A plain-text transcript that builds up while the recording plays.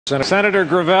Senator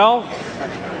Gravel,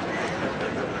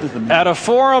 at a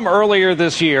forum earlier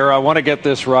this year, I want to get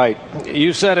this right,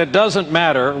 you said it doesn't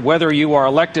matter whether you are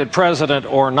elected president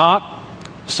or not,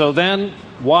 so then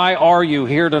why are you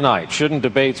here tonight? Shouldn't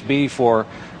debates be for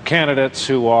candidates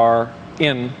who are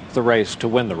in the race to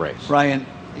win the race? Ryan,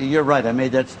 you're right, I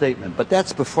made that statement, but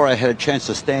that's before I had a chance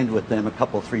to stand with them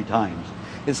three times.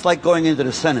 It's like going into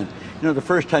the Senate. You know, the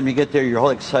first time you get there, you're all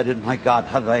excited, my God,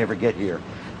 how did I ever get here?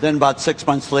 Then about 6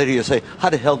 months later, you say, how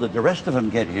the hell did the rest of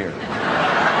them get here?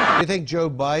 Do you think Joe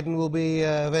Biden will be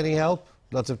of any help?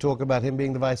 Lots of talk about him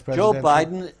being the vice president. Joe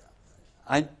Biden,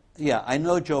 I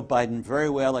know Joe Biden very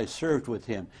well. I served with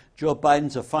him. Joe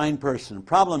Biden's a fine person.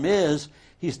 Problem is,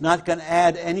 he's not going to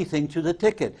add anything to the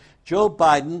ticket. Joe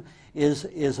Biden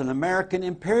is an American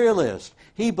imperialist.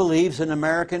 He believes in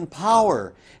American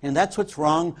power. And that's what's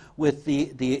wrong with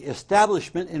the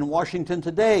establishment in Washington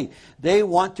today. They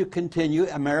want to continue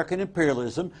American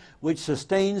imperialism, which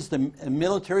sustains the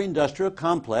military-industrial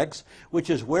complex,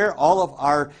 which is where all of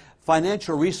our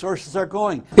financial resources are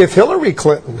going. If Hillary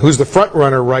Clinton, who's the front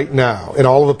runner right now in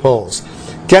all of the polls,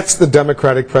 gets the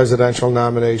Democratic presidential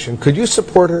nomination, could you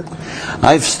support her?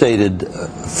 I've stated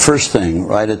first thing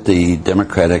right at the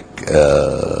Democratic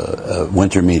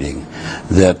winter meeting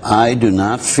that I do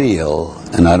not feel,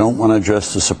 and I don't want to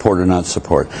address the support or not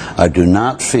support, I do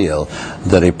not feel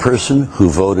that a person who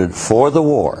voted for the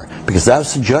war, because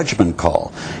that's the judgment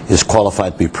call, is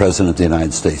qualified to be president of the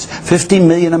United States. 50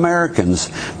 million Americans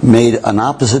made an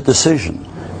opposite decision.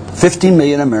 50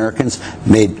 million Americans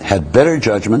had better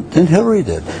judgment than Hillary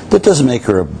did. That doesn't make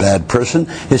her a bad person.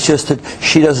 It's just that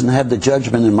she doesn't have the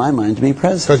judgment, in my mind, to be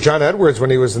president. So John Edwards, when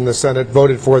he was in the Senate,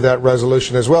 voted for that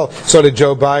resolution as well. So did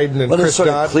Joe Biden and Chris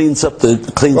Dodd.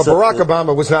 Barack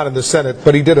Obama was not in the Senate,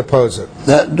 but he did oppose it.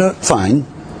 Fine,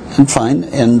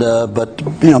 but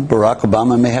you know, Barack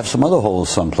Obama may have some other holes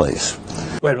someplace.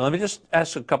 Wait, let me just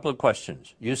ask a couple of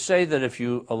questions. You say that if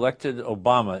you elected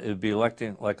Obama, it would be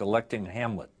like electing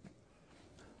Hamlet.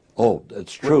 Oh,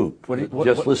 that's true.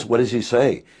 Listen, what does he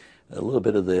say? A little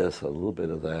bit of this, a little bit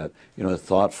of that. You know,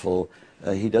 thoughtful.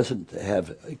 He doesn't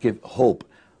give hope.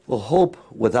 Well, hope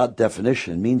without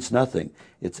definition means nothing.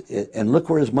 And look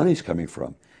where his money's coming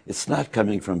from. It's not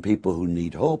coming from people who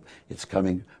need hope. It's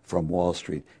coming from Wall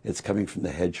Street. It's coming from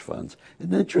the hedge funds.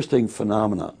 An interesting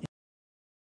phenomenon.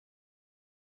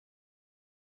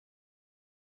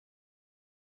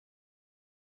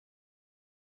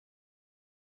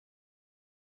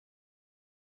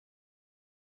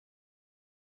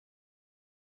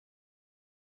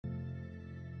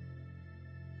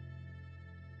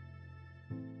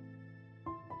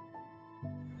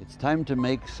 It's time to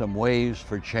make some waves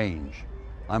for change.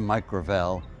 I'm Mike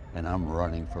Gravel, and I'm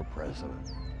running for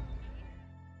president.